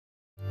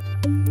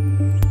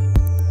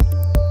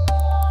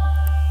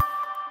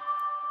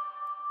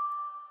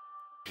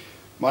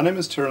My name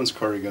is Terence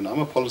Corrigan. I'm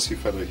a policy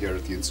fellow here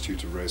at the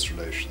Institute of Race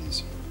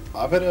Relations.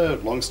 I've had a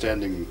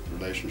long-standing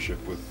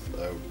relationship with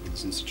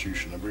this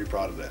institution. I'm very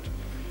proud of that.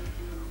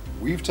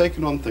 We've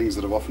taken on things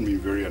that have often been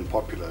very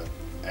unpopular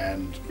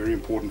and very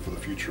important for the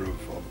future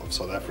of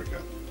South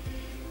Africa.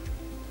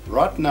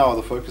 Right now,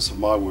 the focus of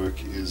my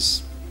work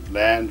is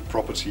land,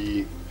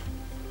 property,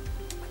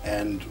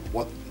 and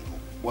what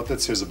that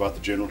says about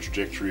the general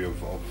trajectory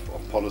of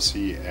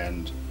policy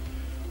and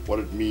what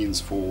it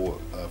means for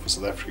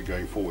South Africa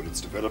going forward,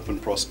 its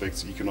development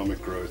prospects, economic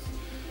growth,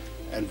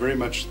 and very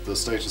much the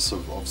status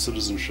of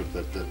citizenship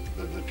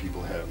that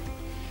people have.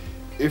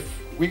 If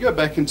we go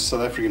back into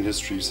South African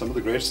history, some of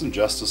the greatest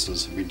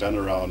injustices have been done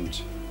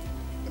around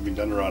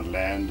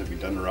land, have been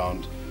done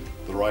around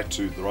the right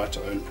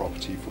to own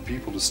property, for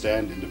people to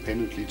stand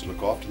independently, to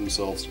look after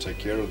themselves, to take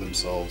care of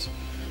themselves,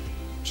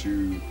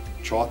 to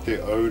chart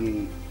their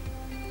own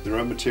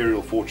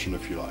material fortune,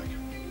 if you like.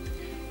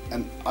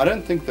 And I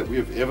don't think that we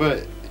have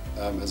ever,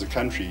 as a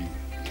country,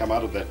 come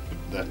out of that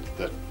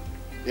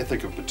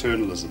ethic of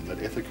paternalism, that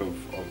ethic of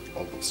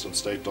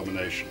state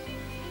domination.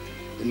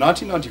 In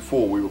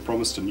 1994, we were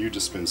promised a new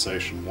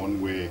dispensation, one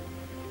where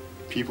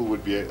people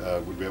would be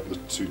able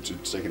to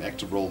take an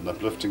active role in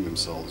uplifting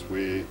themselves,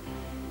 where,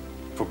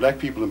 for black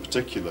people in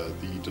particular,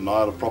 the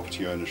denial of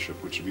property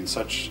ownership, which had been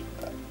such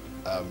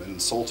an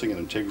insulting and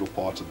integral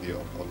part of the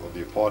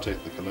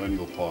apartheid, the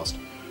colonial past,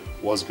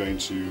 was going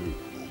to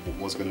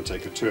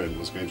take a turn,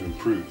 was going to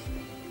improve.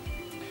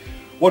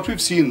 What we've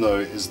seen, though,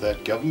 is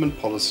that government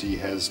policy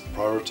has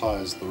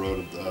prioritized the role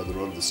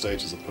of the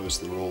state as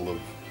opposed to the role of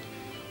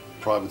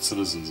private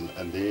citizens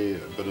and their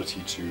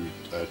ability to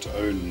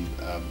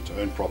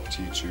own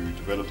property, to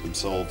develop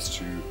themselves,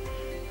 to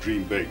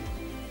dream big.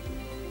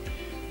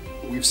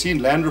 We've seen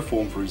land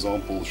reform, for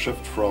example,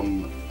 shift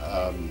from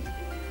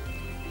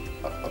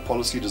a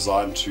policy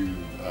designed to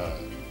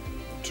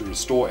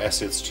restore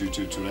assets, to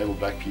enable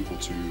black people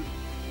to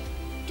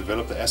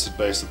develop the asset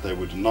base that they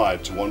were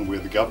denied, to one where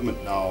the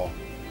government now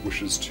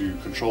wishes to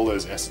control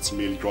those assets and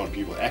merely grant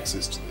people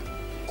access to them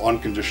on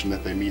condition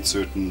that they meet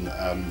certain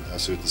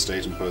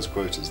state-imposed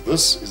quotas.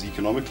 This is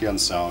economically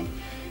unsound,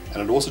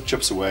 and it also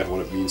chips away at what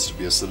it means to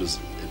be a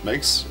citizen. It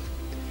makes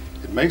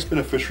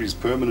beneficiaries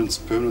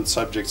permanent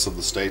subjects of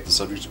the state, the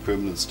subject of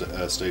permanent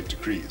state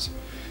decrees.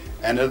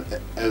 And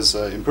as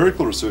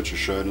empirical research has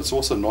shown, it's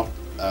also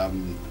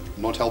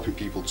not helping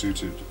people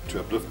to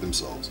uplift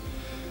themselves.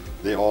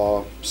 There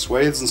are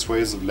swathes and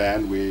swathes of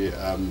land where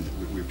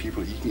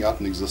people are eking out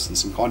an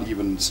existence and can't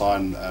even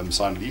sign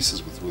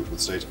leases with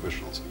state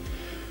officials.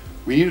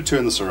 We need to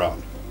turn this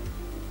around.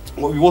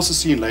 What we've also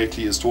seen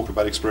lately is talk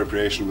about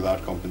expropriation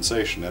without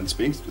compensation, and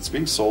it's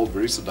being sold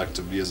very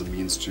seductively as a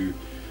means to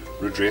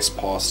redress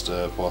past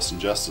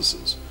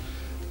injustices.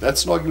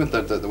 That's an argument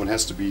that one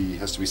has to be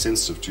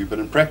sensitive to, but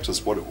in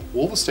practice, what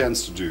all this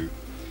stands to do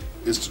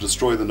is to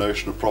destroy the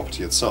notion of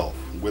property itself,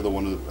 whether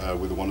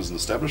one is an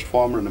established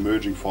farmer, an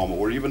emerging farmer,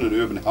 or even an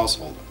urban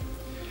householder.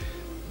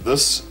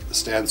 This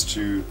stands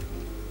to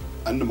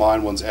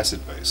undermine one's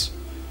asset base.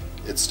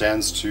 It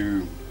stands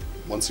to,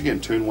 once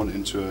again, turn one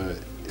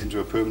into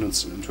a permanent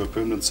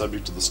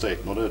subject of the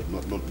state, not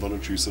a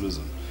true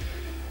citizen.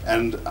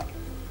 And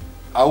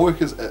our work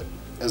as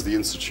the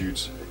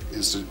Institute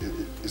is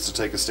to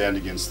take a stand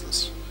against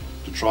this,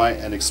 to try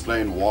and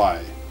explain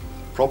why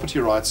property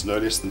rights, no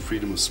less than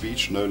freedom of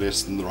speech, no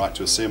less than the right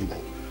to assemble,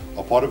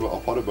 are part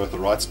of both a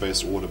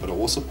rights-based order, but are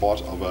also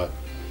part of a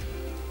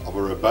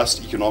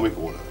robust economic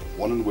order,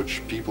 one in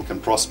which people can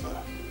prosper,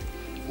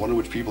 one in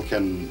which people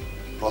can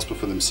prosper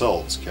for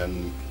themselves,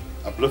 can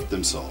uplift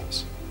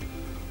themselves,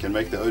 can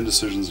make their own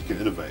decisions, and can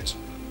innovate.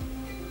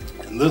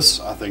 And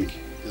this, I think,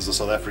 is the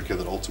South Africa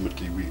that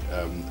ultimately we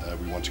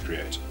want to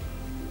create.